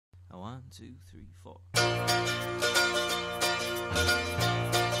1, 2, 3, 4.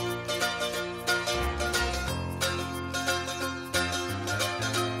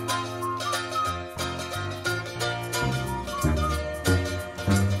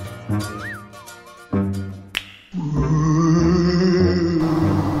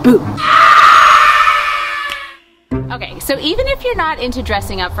 Okay, so even if you're not into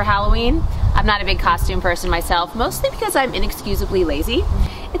dressing up for Halloween, I'm not a big costume person myself, mostly because I'm inexcusably lazy.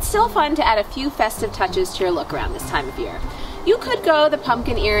 It's still fun to add a few festive touches to your look around this time of year. You could go the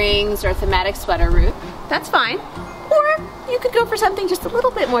pumpkin earrings or thematic sweater route, that's fine. Or you could go for something just a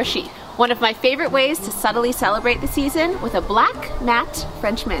little bit more chic. One of my favorite ways to subtly celebrate the season with a black matte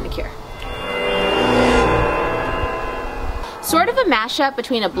French manicure. Sort of a mashup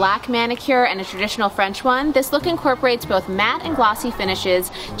between a black manicure and a traditional French one, this look incorporates both matte and glossy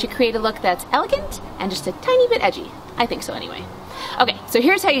finishes to create a look that's elegant and just a tiny bit edgy. I think so anyway. Okay, so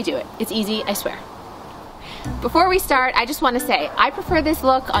here's how you do it. It's easy, I swear. Before we start, I just want to say, I prefer this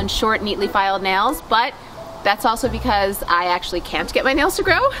look on short, neatly filed nails, but that's also because I actually can't get my nails to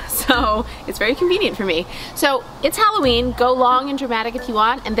grow, so it's very convenient for me. So it's Halloween, go long and dramatic if you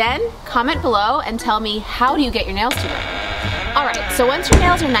want, and then comment below and tell me, how do you get your nails to grow? Alright, so once your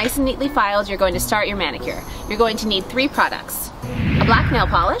nails are nice and neatly filed, you're going to start your manicure. You're going to need 3 products: a black nail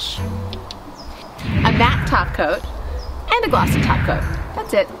polish, a matte top coat, and a glossy top coat.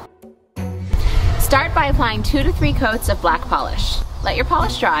 That's it. Start by applying 2 to 3 coats of black polish. Let your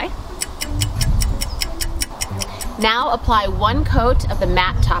polish dry. Now apply 1 coat of the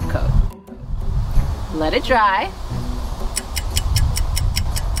matte top coat. Let it dry.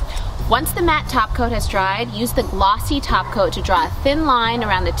 Once the matte top coat has dried, use the glossy top coat to draw a thin line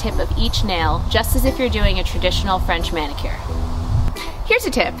around the tip of each nail, just as if you're doing a traditional French manicure. Here's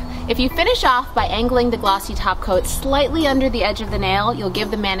a tip. If you finish off by angling the glossy top coat slightly under the edge of the nail, you'll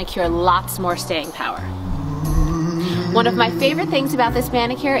give the manicure lots more staying power. One of my favorite things about this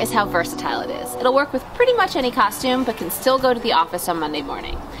manicure is how versatile it is. It'll work with pretty much any costume, but can still go to the office on Monday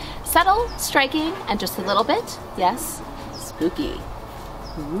morning. Subtle, striking, and just a little bit, yes, spooky.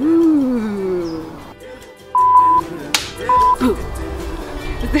 Ooh. Ooh.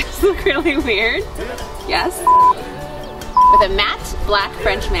 Does this look really weird? Yes? With a matte black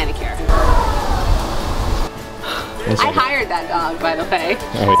French manicure. I hired that dog, by the way.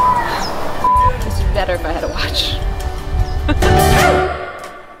 This would be better if I had a watch.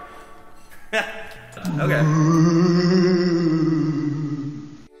 Okay.